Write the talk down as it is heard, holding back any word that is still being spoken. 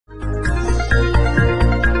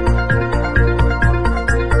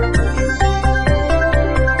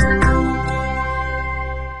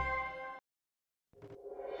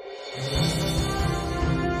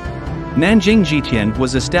NANJING ZHITIAN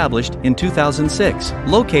was established in 2006,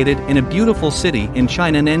 located in a beautiful city in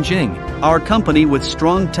China, Nanjing. Our company with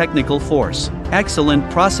strong technical force, excellent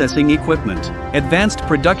processing equipment, advanced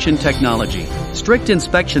production technology, strict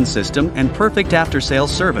inspection system and perfect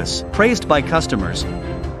after-sales service, praised by customers.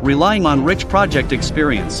 Relying on rich project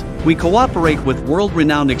experience, we cooperate with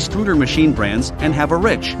world-renowned extruder machine brands and have a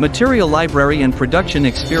rich material library and production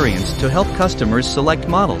experience to help customers select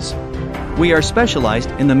models. We are specialized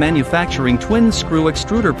in the manufacturing twin-screw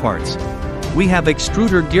extruder parts. We have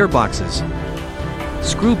extruder gearboxes,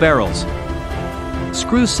 screw barrels,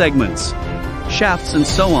 screw segments, shafts and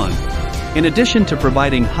so on. In addition to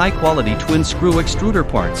providing high-quality twin-screw extruder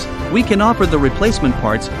parts, we can offer the replacement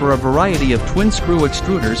parts for a variety of twin-screw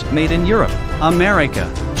extruders made in Europe, America,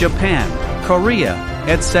 Japan, Korea,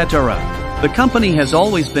 etc. The company has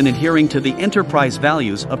always been adhering to the enterprise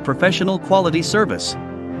values of professional quality service.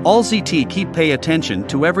 All ZT keep pay attention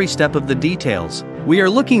to every step of the details. We are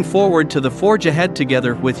looking forward to the forge ahead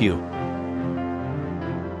together with you.